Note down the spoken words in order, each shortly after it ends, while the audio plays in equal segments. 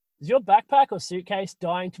Is your backpack or suitcase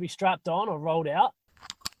dying to be strapped on or rolled out?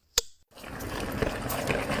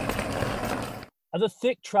 Are the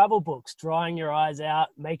thick travel books drying your eyes out,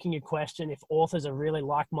 making you question if authors are really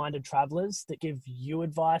like-minded travelers that give you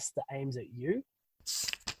advice that aims at you?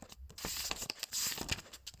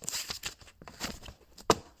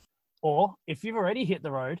 Or, if you've already hit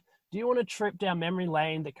the road, do you want a trip down memory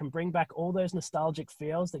lane that can bring back all those nostalgic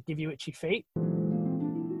feels that give you itchy feet?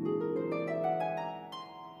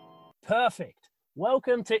 Perfect.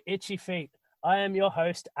 Welcome to Itchy Feet. I am your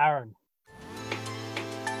host, Aaron.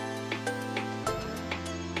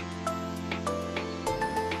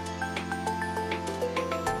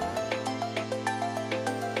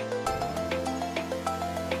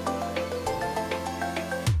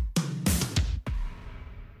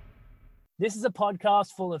 This is a podcast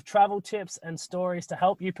full of travel tips and stories to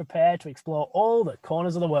help you prepare to explore all the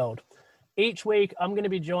corners of the world. Each week, I'm going to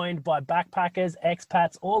be joined by backpackers,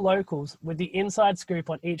 expats, or locals with the inside scoop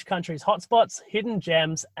on each country's hotspots, hidden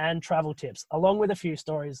gems, and travel tips, along with a few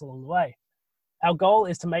stories along the way. Our goal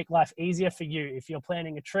is to make life easier for you if you're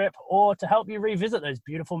planning a trip or to help you revisit those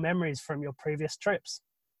beautiful memories from your previous trips.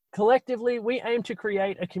 Collectively, we aim to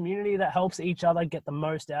create a community that helps each other get the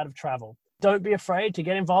most out of travel. Don't be afraid to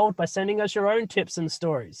get involved by sending us your own tips and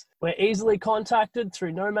stories. We're easily contacted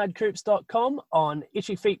through nomadcoops.com on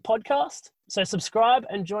Itchy Feet Podcast. So subscribe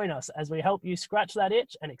and join us as we help you scratch that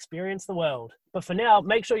itch and experience the world. But for now,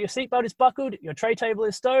 make sure your seatbelt is buckled, your tray table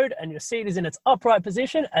is stowed, and your seat is in its upright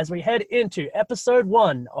position as we head into episode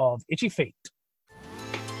 1 of Itchy Feet.